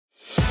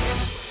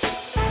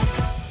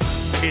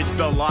It's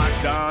the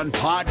Locked On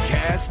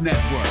Podcast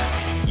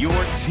Network, your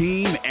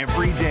team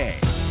every day.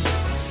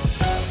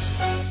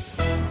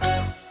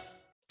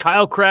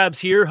 Kyle Krabs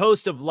here,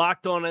 host of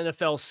Locked On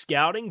NFL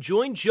Scouting.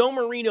 Join Joe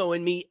Marino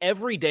and me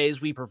every day as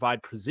we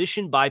provide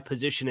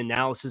position-by-position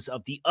analysis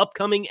of the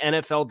upcoming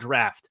NFL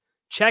Draft.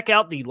 Check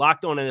out the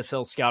Locked On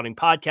NFL Scouting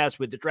podcast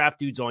with the Draft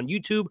Dudes on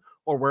YouTube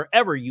or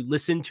wherever you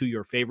listen to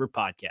your favorite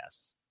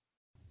podcasts.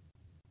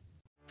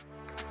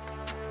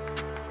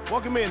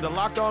 Welcome in to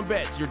Locked On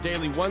Bets, your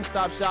daily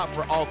one-stop shop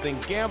for all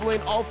things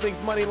gambling, all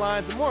things money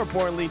lines, and more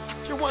importantly,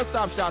 it's your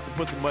one-stop shop to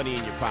put some money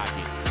in your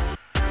pocket.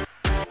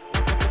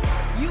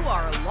 You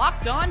are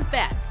Locked On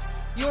Bets,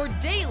 your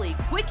daily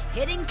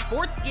quick-hitting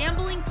sports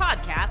gambling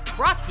podcast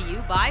brought to you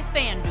by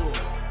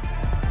FanDuel.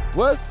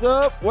 What's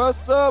up?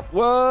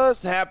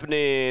 What's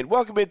happening?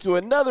 Welcome into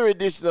another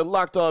edition of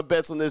Locked On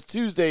Bets on this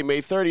Tuesday,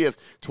 May 30th,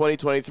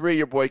 2023.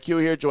 Your boy Q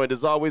here, joined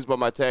as always by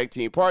my tag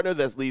team partner.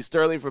 That's Lee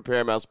Sterling from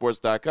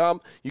ParamountSports.com.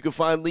 You can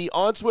find Lee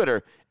on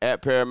Twitter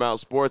at Paramount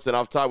Sports. And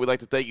off top, we'd like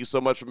to thank you so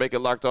much for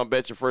making Locked On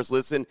Bets your first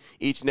listen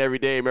each and every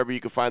day. Remember,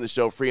 you can find the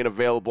show free and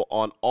available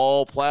on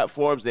all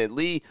platforms. And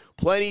Lee,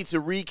 plenty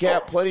to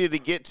recap, plenty to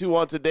get to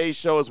on today's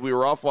show as we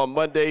were off on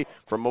Monday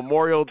for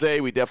Memorial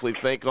Day. We definitely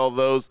thank all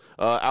those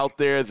out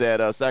there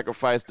that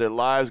sacrificed their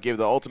lives, gave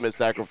the ultimate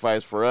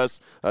sacrifice for us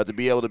to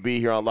be able to be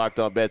here on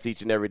Locked On Bets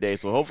each and every day.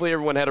 So hopefully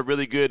everyone had a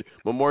really good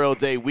Memorial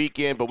Day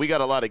weekend, but we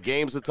got a lot of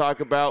games to talk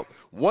about.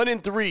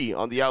 1-3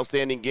 on the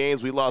outstanding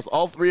games. We lost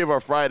all three of our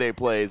Friday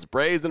plays.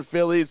 Braves and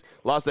Phillies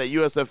lost that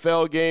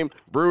USFL game.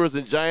 Brewers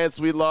and Giants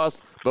we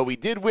lost, but we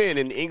did win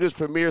in English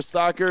Premier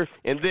Soccer.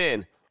 And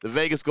then the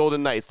Vegas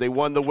Golden Knights, they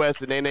won the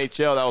West in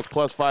NHL. That was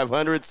plus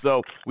 500.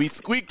 So we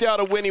squeaked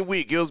out a winning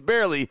week. It was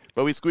barely,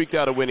 but we squeaked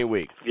out a winning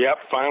week. Yep,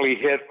 finally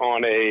hit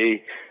on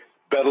a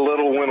bet a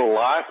little, win a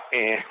lot,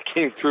 and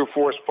came through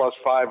for us plus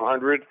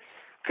 500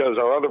 because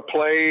our other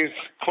plays,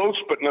 close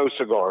but no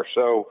cigar.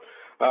 So,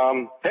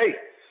 hey,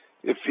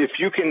 if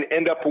you can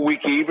end up a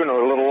week even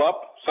or a little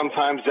up,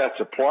 sometimes that's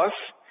a plus,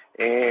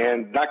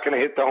 and not going to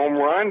hit the home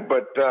run,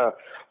 but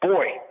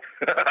boy,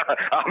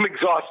 I'm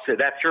exhausted.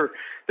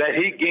 That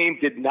Heat game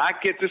did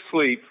not get to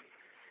sleep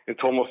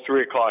until almost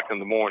 3 o'clock in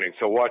the morning.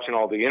 So watching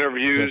all the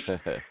interviews,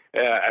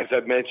 as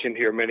I've mentioned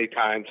here many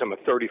times, I'm a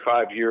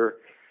 35-year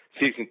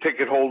season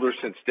ticket holder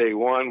since day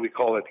one. We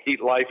call it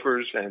Heat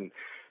Lifers, and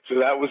so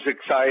that was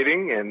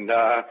exciting. And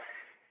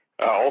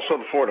also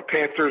the Florida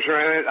Panthers are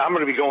in it. I'm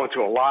going to be going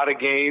to a lot of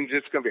games.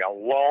 It's going to be a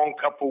long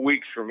couple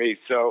weeks for me.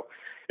 So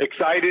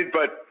excited,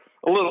 but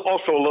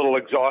also a little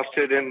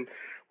exhausted. And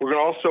we're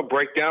going to also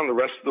break down the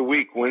rest of the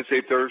week,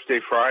 Wednesday, Thursday,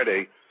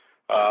 Friday,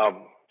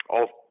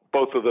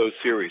 both of those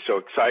series. So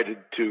excited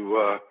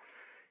to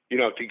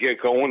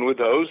get going with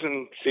those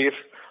and see if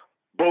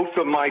both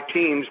of my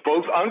teams,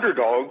 both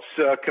underdogs,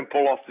 can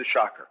pull off the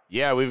shocker.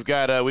 Yeah, we've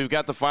got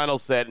the final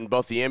set in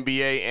both the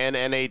NBA and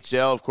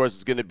NHL. Of course,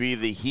 it's going to be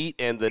the Heat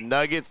and the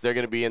Nuggets. They're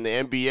going to be in the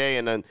NBA,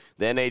 and then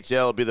the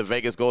NHL will be the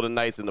Vegas Golden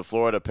Knights and the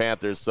Florida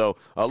Panthers. So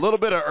a little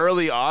bit of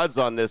early odds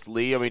on this,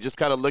 Lee. I mean, just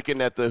kind of looking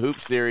at the hoop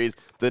series,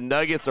 the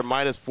Nuggets are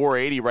minus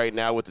 480 right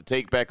now, with the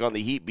take back on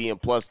the Heat being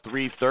plus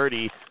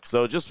 330.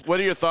 So just what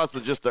are your thoughts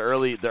on just the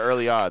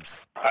early odds?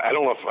 I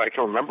don't know if I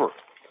can remember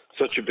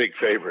such a big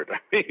favorite.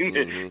 I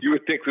mean, you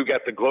would think we've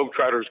got the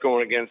Globetrotters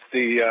going against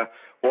the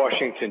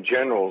Washington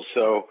Generals.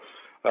 So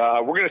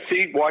we're going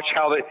to watch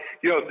how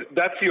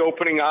that's the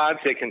opening odds.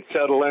 They can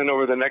settle in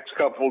over the next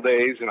couple of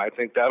days, and I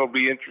think that'll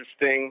be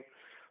interesting.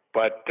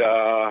 But,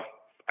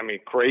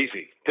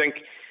 crazy. Think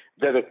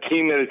that a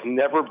team that has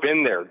never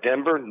been there,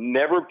 Denver,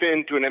 never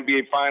been to an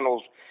NBA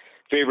Finals,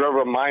 favor of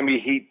a Miami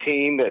Heat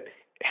team that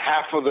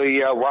half of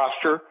the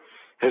roster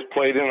has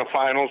played in a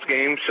finals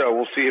game. So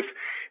we'll see if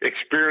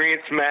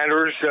experience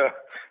matters,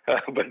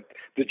 but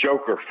the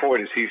Joker, boy,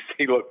 does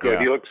he look good. Yeah.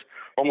 He looks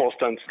almost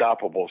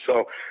unstoppable.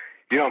 So,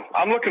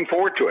 I'm looking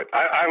forward to it.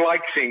 I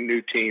like seeing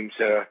new teams,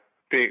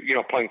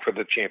 playing for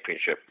the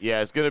championship.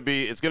 Yeah, it's gonna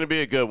be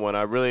a good one.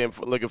 I really am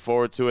looking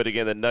forward to it.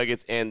 Again, the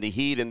Nuggets and the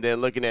Heat, and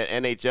then looking at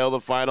NHL, the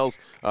finals,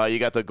 you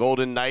got the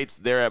Golden Knights.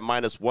 They're at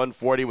minus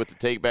 140 with the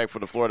take back for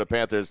the Florida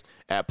Panthers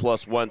at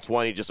plus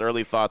 120. Just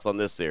early thoughts on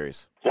this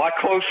series. A lot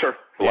closer.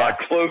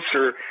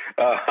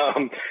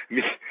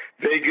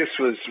 Vegas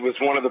was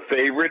one of the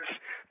favorites.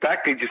 In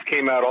fact, they just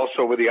came out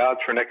also with the odds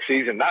for next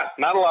season.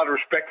 Not a lot of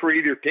respect for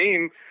either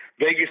team.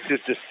 Vegas is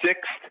the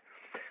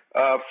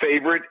 6th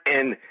favorite,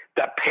 and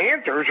the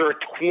Panthers are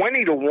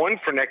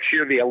 20-1 for next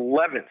year, the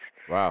 11th.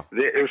 Wow.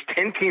 There's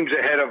 10 teams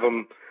ahead of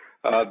them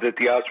that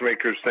the odds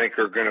makers think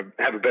are going to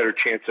have a better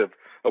chance of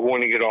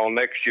winning it all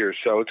next year.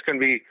 So it's going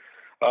to be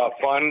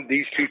fun.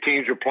 These two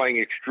teams are playing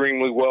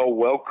extremely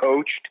well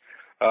coached,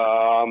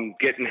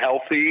 getting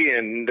healthy,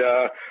 and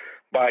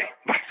by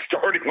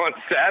starting on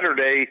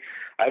Saturday,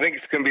 I think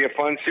it's going to be a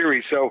fun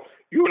series. So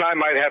you and I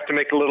might have to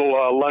make a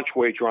little lunch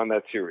wager on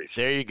that series.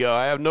 There you go.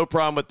 I have no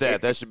problem with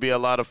that. That should be a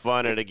lot of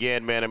fun. And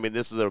again, man, I mean,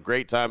 this is a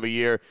great time of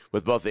year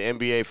with both the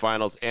NBA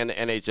Finals and the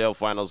NHL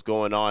Finals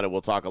going on, and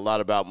we'll talk a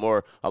lot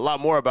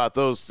more about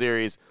those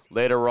series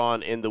later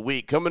on in the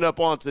week. Coming up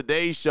on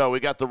today's show, we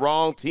got the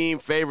wrong team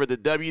favorite, the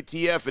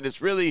WTF, and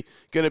it's really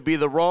going to be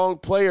the wrong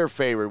player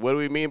favorite. What do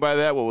we mean by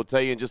that? Well, we'll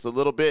tell you in just a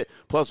little bit.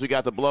 Plus, we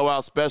got the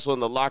blowout special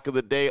and the lock of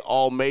the day,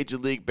 all Major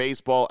League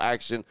Baseball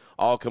action,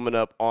 all coming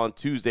up on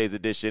Tuesday's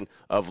edition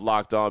of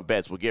Locked On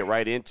Bets. We'll get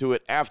right into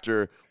it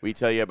after we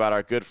tell you about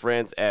our good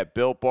friends at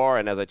Built Bar.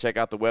 And as I check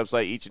out the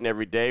website each and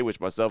every day, which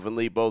myself and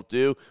Lee both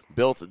do,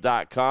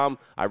 Built.com,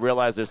 I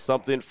realize there's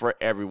something for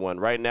everyone.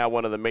 Right now,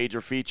 one of the major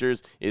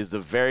features is the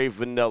very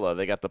vanilla.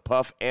 They got the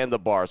puff and the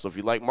bar. So if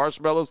you like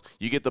marshmallows,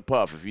 you get the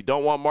puff. If you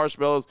don't want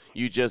marshmallows,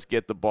 you just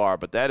get the bar.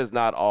 But that is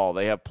not all.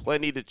 They have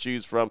plenty to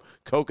choose from: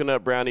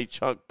 coconut brownie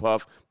chunk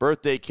puff,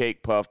 birthday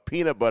cake puff,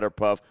 peanut butter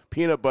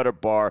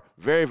bar,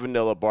 very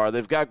vanilla bar.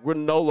 They've got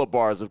granola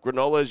bars. If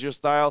granola is your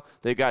style,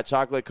 they've got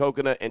chocolate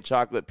coconut and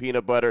chocolate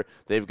peanut butter.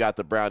 They've got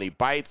the brownie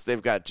bites.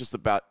 They've got just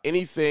about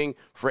anything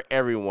for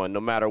everyone.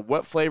 No matter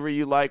what flavor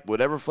you like,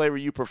 whatever flavor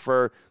you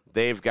prefer,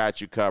 they've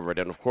got you covered.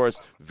 And, of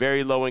course,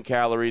 very low in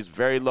calories,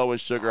 very low in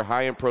sugar,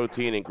 high in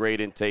protein, and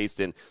great in taste,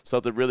 and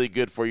something really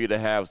good for you to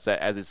have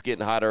as it's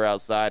getting hotter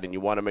outside and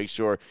you want to make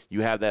sure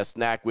you have that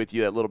snack with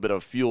you, that little bit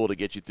of fuel to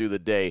get you through the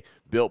day.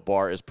 Built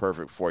Bar is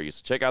perfect for you.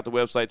 So check out the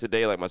website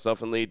today like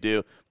myself and Lee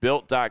do,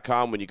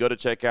 Built.com. When you go to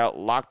check out,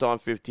 Locked On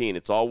 15.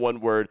 It's all one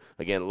word.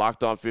 Again,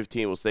 Locked On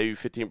 15 will save you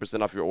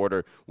 15% off your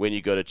order when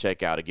you go to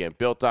check out. Again,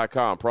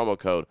 Built.com, promo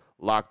code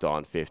Locked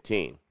On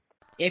 15.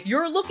 If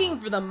you're looking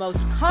for the most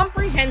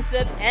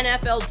comprehensive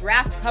NFL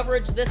draft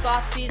coverage this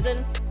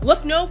offseason,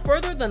 look no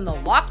further than the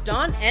Locked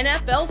On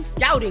NFL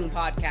Scouting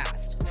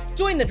Podcast.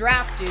 Join the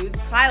draft dudes,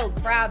 Kyle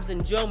Krabs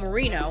and Joe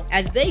Marino,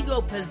 as they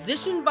go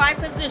position by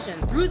position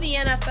through the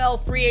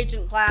NFL free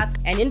agent class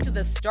and into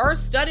the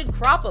star-studded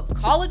crop of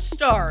college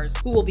stars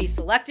who will be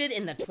selected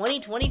in the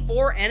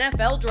 2024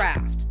 NFL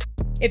Draft.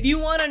 If you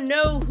want to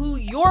know who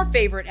your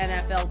favorite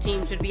NFL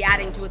team should be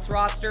adding to its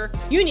roster,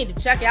 you need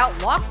to check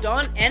out Locked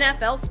On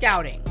NFL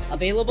Scouting,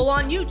 available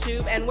on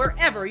YouTube and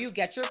wherever you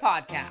get your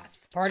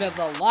podcasts. Part of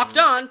the Locked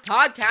On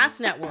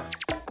Podcast Network,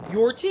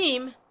 your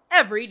team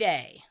every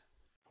day.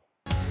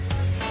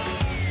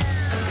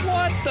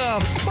 What the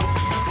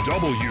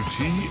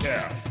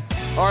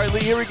WTF? All right, Lee,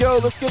 here we go.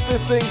 Let's get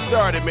this thing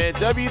started, man.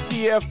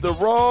 WTF, the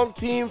wrong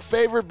team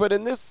favorite, but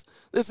in this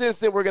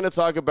instant, we're going to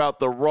talk about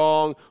the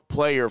wrong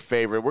player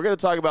favorite. We're going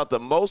to talk about the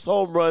most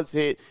home runs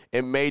hit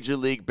in Major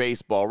League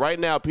Baseball. Right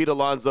now, Pete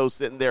Alonso's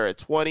sitting there at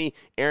 20.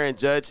 Aaron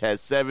Judge has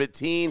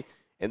 17.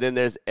 And then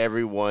there's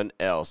everyone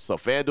else. So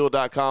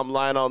FanDuel.com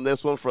line on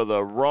this one for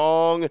the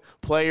wrong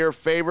player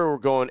favorite. We're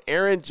going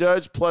Aaron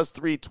Judge plus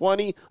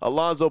 320,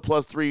 Alonso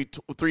plus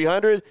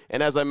 300.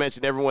 And as I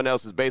mentioned, everyone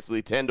else is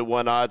basically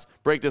 10-1 odds.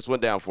 Break this one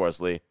down for us,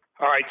 Lee.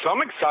 All right, so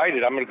I'm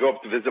excited. I'm going to go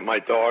up to visit my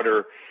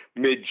daughter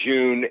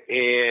mid-June,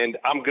 and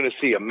I'm going to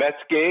see a Mets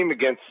game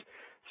against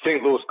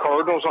St. Louis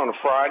Cardinals on a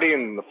Friday,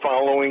 and the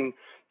following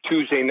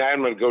Tuesday night I'm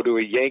going to go to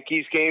a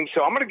Yankees game.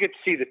 So I'm going to get to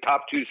see the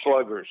top two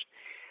sluggers.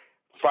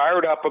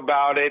 Fired up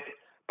about it,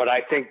 but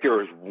I think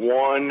there is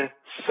one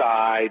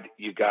side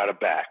you got to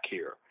back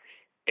here,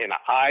 and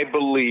I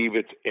believe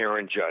it's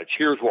Aaron Judge.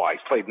 Here's why.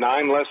 He's played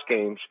 9 less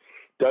games,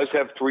 does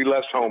have 3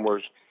 less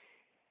homers.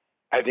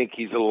 I think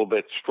he's a little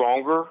bit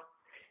stronger.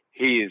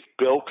 He is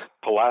built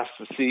to last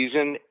the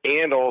season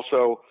and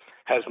also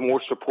has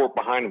more support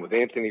behind him with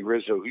Anthony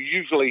Rizzo, who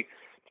usually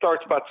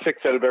starts about 6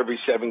 out of every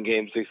 7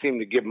 games. They seem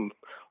to give him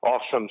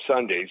off some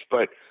Sundays,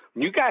 but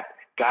when you got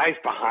guys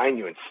behind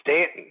you, and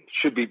Stanton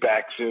should be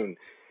back soon.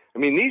 I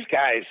mean, these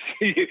guys,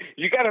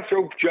 you got to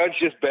throw Judge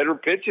just better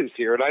pitches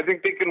here, and I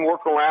think they can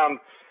work around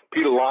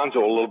Pete Alonso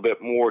a little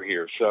bit more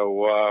here.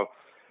 So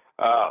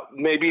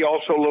maybe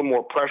also a little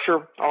more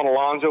pressure on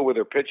Alonso with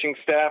their pitching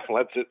staff, and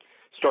lets it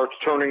starts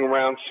turning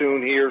around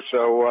soon here.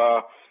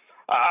 So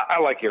I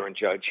like Aaron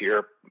Judge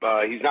here.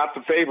 He's not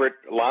the favorite.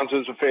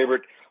 Alonso's a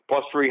favorite,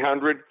 plus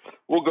 300.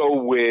 We'll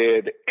go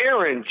with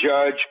Aaron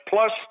Judge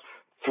plus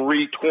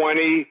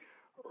 320.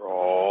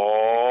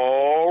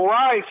 All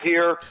rise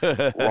here.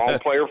 Wrong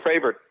player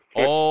favorite.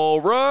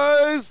 All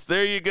rise.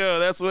 There you go.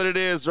 That's what it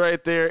is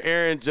right there.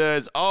 Aaron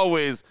Judge,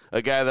 always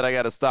a guy that I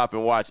got to stop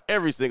and watch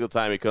every single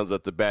time he comes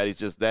up to bat. He's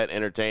just that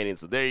entertaining.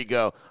 So there you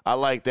go. I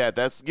like that.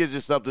 That gives you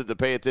something to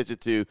pay attention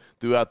to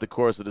throughout the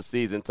course of the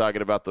season.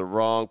 Talking about the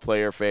wrong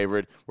player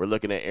favorite, we're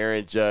looking at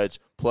Aaron Judge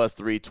plus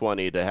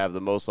 320 to have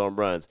the most home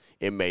runs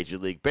in Major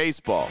League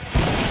Baseball.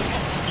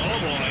 Oh,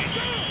 boy.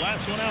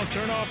 Last one out,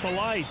 turn off the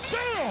lights.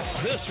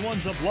 This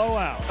one's a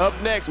blowout. Up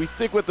next, we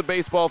stick with the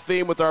baseball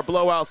theme with our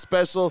blowout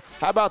special.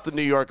 How about the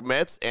New York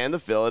Mets and the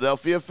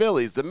Philadelphia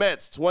Phillies? The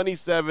Mets,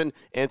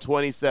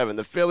 27-27.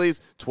 The Phillies,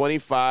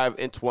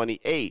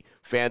 25-28.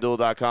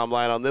 FanDuel.com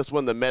line on this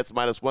one. The Mets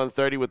minus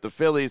 130 with the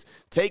Phillies.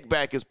 Take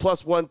back is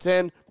plus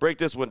 110. Break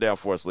this one down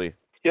for us, Lee.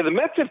 Yeah, the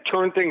Mets have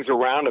turned things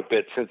around a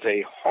bit since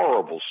a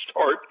horrible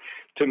start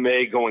to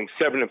May, going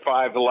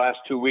 7-5 the last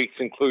 2 weeks,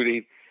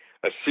 including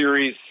a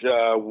series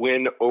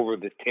win over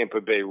the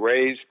Tampa Bay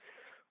Rays.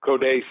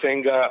 Kodai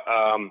Senga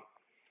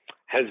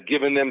has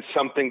given them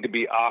something to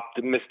be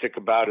optimistic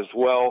about as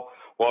well.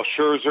 While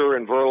Scherzer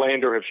and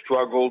Verlander have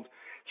struggled,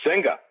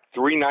 Senga,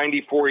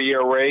 3.94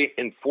 ERA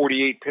in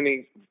 48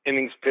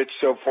 innings pitched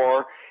so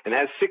far and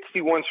has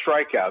 61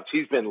 strikeouts.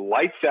 He's been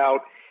lights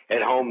out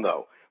at home,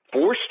 though.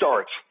 4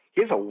 starts.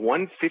 He has a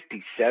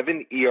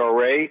 1.57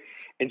 ERA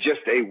and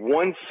just a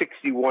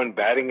 1.61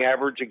 batting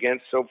average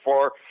against so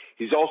far.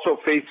 He's also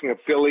facing a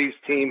Phillies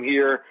team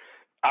here,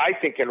 I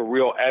think, in a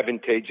real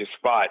advantageous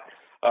spot.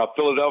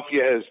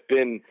 Philadelphia has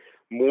been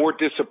more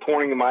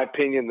disappointing, in my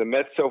opinion, than the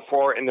Mets so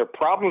far, and their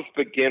problems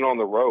begin on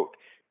the road.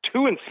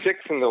 2-6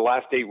 in their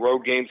last 8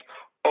 road games,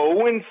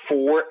 0-4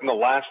 in the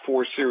last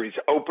 4 series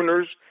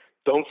openers.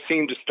 Don't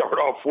seem to start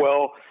off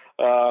well.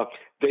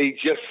 They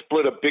just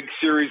split a big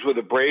series with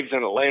the Braves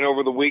in Atlanta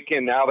over the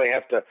weekend. Now they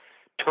have to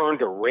turn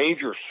to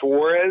Ranger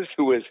Suarez,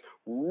 who has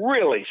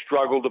really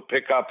struggled to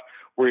pick up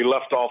where he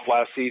left off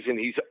last season.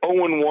 He's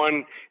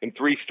 0-1 in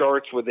 3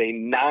 starts with a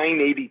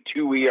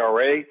 9.82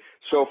 ERA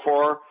so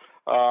far.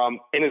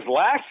 And his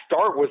last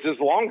start was his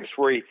longest,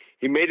 where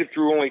he made it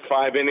through only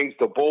 5 innings.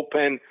 The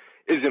bullpen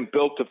isn't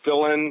built to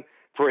fill in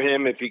for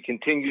him if he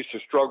continues to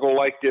struggle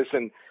like this.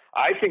 And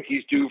I think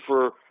he's due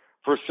for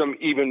some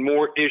even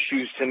more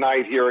issues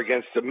tonight here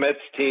against the Mets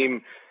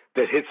team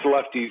that hits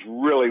lefties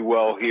really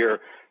well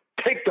here.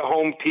 Take the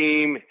home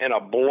team in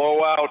a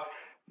blowout.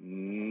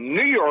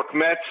 New York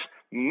Mets,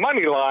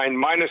 money line,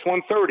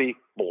 -130,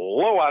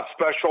 blowout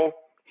special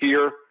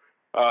here.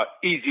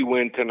 Easy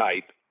win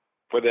tonight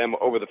for them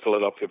over the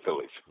Philadelphia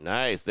Phillies.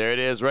 Nice. There it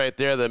is right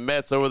there. The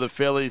Mets over the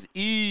Phillies.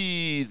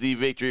 Easy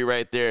victory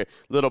right there.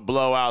 Little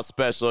blowout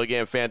special.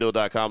 Again,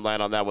 FanDuel.com line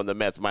on that one. The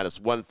Mets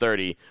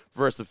 -130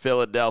 versus the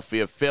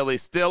Philadelphia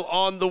Phillies. Still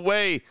on the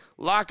way.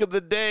 Lock of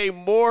the day.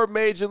 More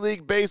Major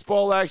League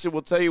Baseball action.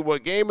 We'll tell you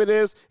what game it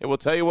is, and we'll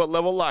tell you what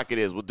level lock it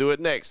is. We'll do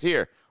it next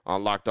here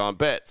on Locked On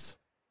Bets.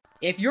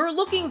 If you're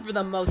looking for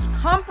the most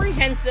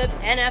comprehensive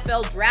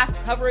NFL draft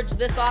coverage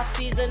this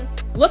offseason,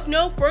 look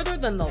no further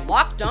than the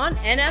Locked On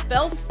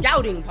NFL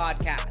Scouting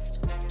Podcast.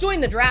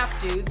 Join the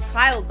draft dudes,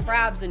 Kyle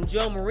Krabs and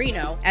Joe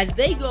Marino, as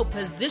they go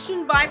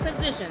position by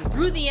position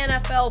through the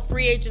NFL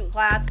free agent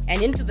class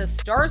and into the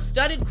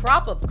star-studded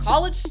crop of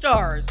college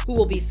stars who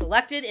will be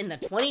selected in the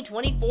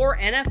 2024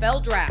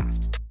 NFL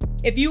Draft.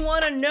 If you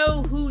want to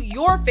know who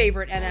your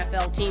favorite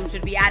NFL team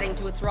should be adding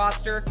to its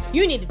roster,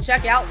 you need to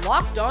check out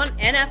Locked On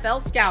NFL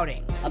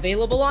Scouting,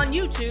 available on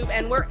YouTube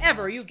and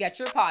wherever you get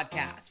your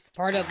podcasts.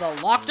 Part of the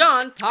Locked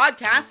On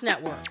Podcast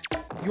Network,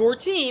 your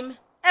team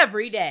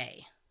every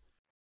day.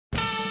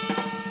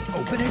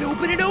 Open it,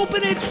 open it,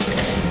 open it!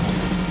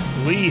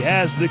 Lee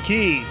has the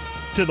key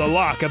to the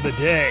lock of the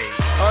day.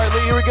 All right,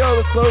 Lee, here we go.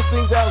 Let's close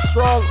things out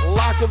strong.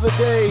 Lock of the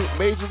day,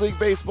 Major League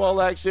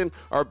Baseball action.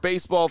 Our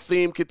baseball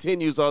theme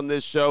continues on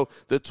this show.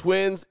 The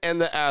Twins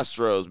and the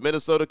Astros.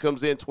 Minnesota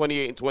comes in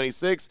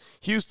 28-26.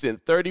 Houston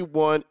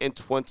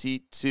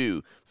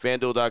 31-22.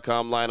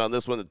 FanDuel.com line on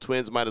this one. The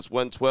Twins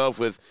 -112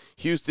 with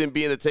Houston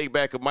being the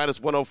takeback of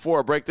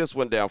 -104. Break this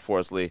one down for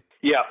us, Lee.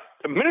 Yeah,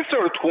 the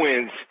Minnesota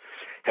Twins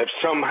have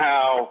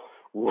somehow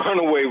run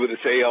away with this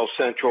AL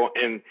Central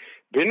and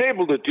been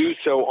able to do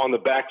so on the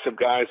backs of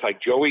guys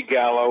like Joey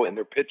Gallo and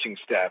their pitching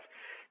staff.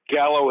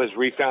 Gallo has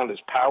refound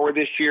his power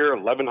this year,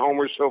 11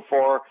 homers so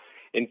far,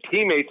 and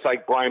teammates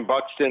like Brian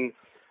Buxton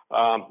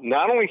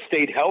not only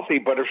stayed healthy,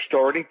 but are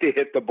starting to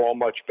hit the ball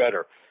much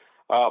better.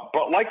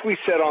 But like we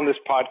said on this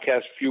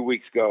podcast a few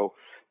weeks ago,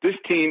 this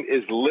team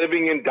is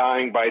living and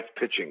dying by its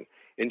pitching.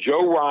 And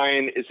Joe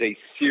Ryan is a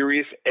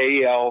serious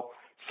AL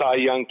Cy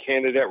Young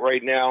candidate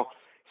right now.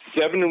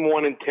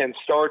 7-1 in 10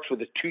 starts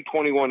with a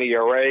 2.21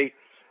 ERA.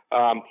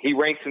 He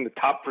ranks in the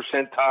top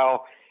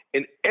percentile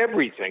in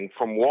everything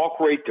from walk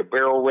rate to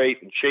barrel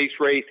rate and chase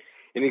rate,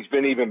 and he's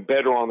been even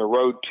better on the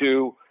road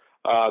too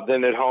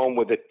than at home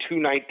with a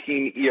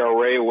 2.19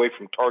 ERA away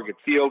from target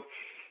field.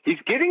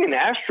 He's getting an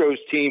Astros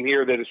team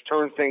here that has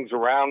turned things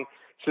around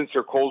since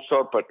their cold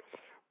start, but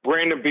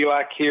Brandon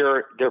Bielak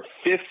here, their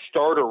 5th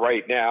starter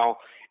right now,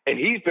 and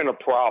he's been a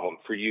problem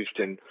for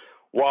Houston.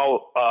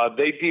 While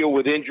they deal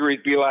with injuries,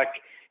 Bielak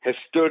has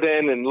stood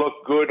in and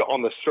looked good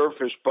on the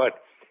surface,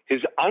 but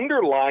his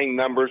underlying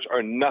numbers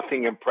are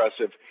nothing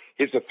impressive.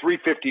 He has a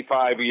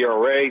 3.55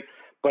 ERA,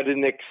 but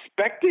an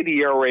expected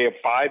ERA of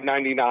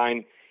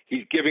 5.99.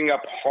 He's giving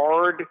up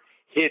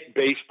hard-hit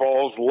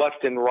baseballs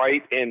left and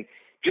right and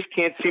just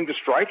can't seem to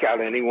strike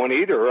out anyone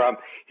either.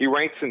 He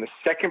ranks in the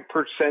 2nd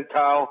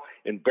percentile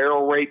in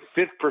barrel rate,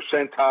 5th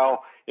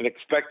percentile in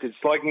expected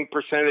slugging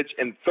percentage,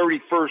 and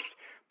 31st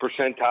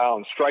percentile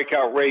in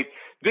strikeout rate.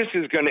 This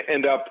is going to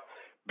end up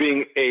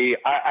being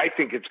I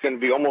think it's going to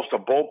be almost a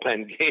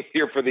bullpen game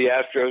here for the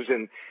Astros,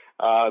 and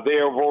they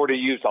have already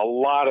used a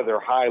lot of their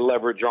high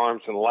leverage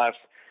arms in the last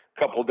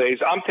couple of days.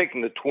 I'm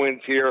taking the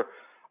Twins here.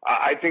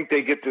 I think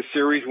they get the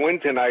series win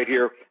tonight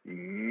here.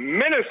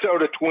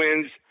 Minnesota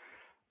Twins,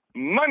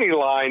 money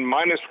line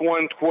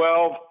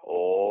 -112,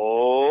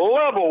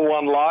 level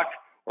 1 lock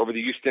over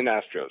the Houston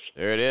Astros.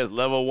 There it is,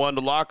 level 1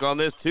 to lock on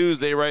this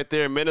Tuesday right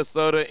there,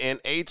 Minnesota and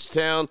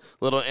H-Town.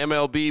 Little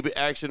MLB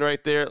action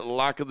right there,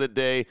 lock of the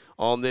day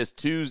on this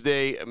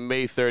Tuesday,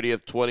 May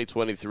 30th,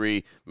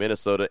 2023,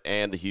 Minnesota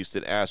and the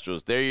Houston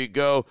Astros. There you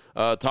go.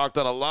 Talked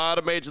on a lot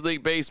of Major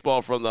League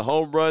Baseball, from the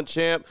home run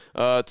champ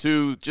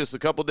to just a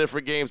couple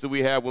different games that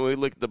we have when we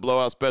look at the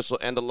blowout special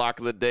and the lock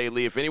of the day.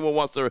 Lee, if anyone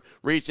wants to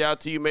reach out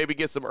to you, maybe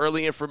get some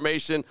early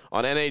information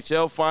on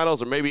NHL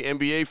finals or maybe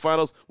NBA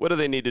finals, what do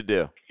they need to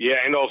do? Yeah,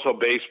 and also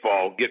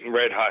baseball, getting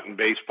red hot in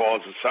baseball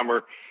as the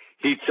summer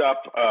heats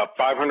up.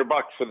 $500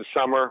 for the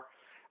summer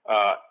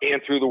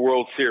and through the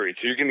World Series.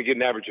 So you're going to get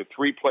an average of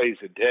 3 plays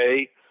a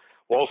day.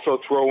 We'll also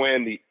throw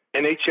in the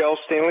NHL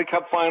Stanley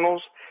Cup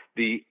Finals,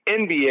 the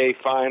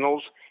NBA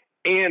Finals,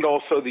 and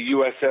also the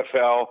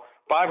USFL.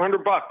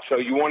 $500. So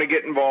you want to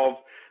get involved,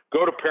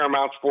 go to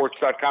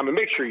ParamountSports.com and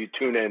make sure you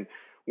tune in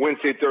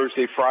Wednesday,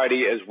 Thursday,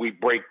 Friday as we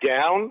break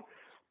down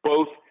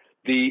both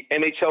the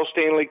NHL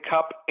Stanley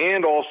Cup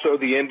and also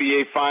the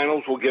NBA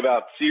Finals. We'll give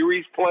out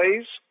series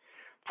plays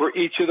for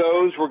each of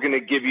those. We're going to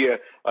give you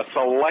a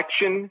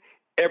selection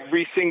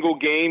every single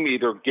game,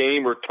 either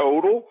game or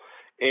total.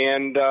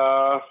 And,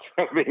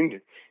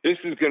 this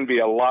is going to be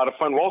a lot of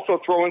fun. We'll also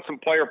throw in some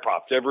player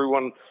props.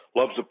 Everyone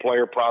loves the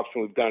player props,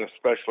 and we've done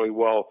especially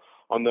well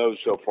on those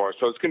so far.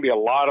 So it's going to be a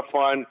lot of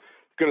fun.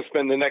 Going to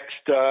spend the next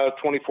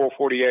 24,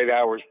 48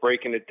 hours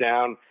breaking it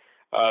down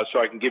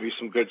so I can give you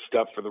some good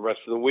stuff for the rest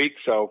of the week.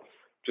 So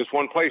just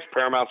one place,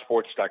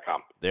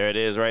 ParamountSports.com. There it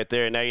is right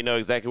there. Now you know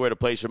exactly where to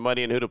place your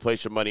money and who to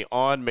place your money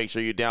on. Make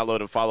sure you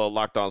download and follow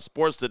Locked On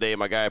Sports today.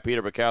 My guy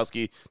Peter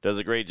Bukowski does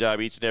a great job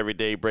each and every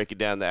day breaking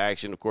down the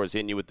action, of course,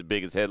 hitting you with the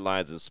biggest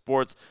headlines in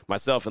sports.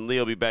 Myself and Lee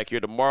will be back here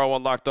tomorrow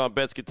on Locked On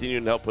Bets,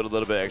 continuing to help put a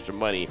little bit of extra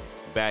money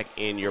back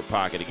in your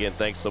pocket. Again,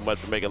 thanks so much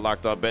for making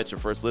Locked On Bets your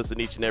first listen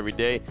each and every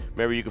day.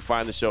 Remember, you can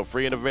find the show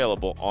free and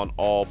available on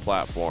all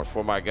platforms.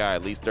 For my guy,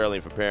 Lee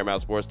Sterling from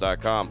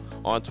ParamountSports.com,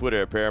 on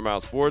Twitter at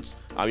Paramount Sports.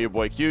 I'm your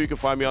boy Q. You can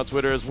find me on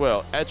Twitter as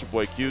well, at your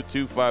boy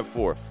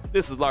Q254.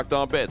 This is Locked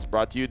On Bets,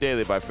 brought to you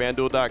daily by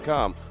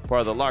FanDuel.com, part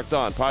of the Locked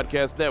On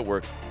Podcast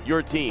Network,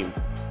 your team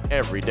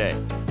every day.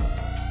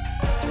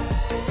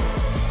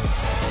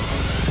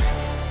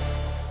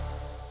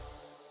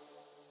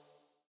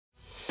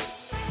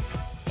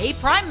 Hey,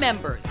 Prime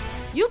members,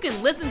 you can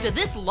listen to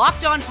this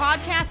Locked On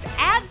podcast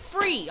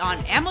ad-free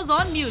on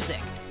Amazon Music.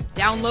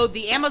 Download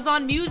the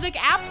Amazon Music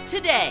app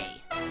today.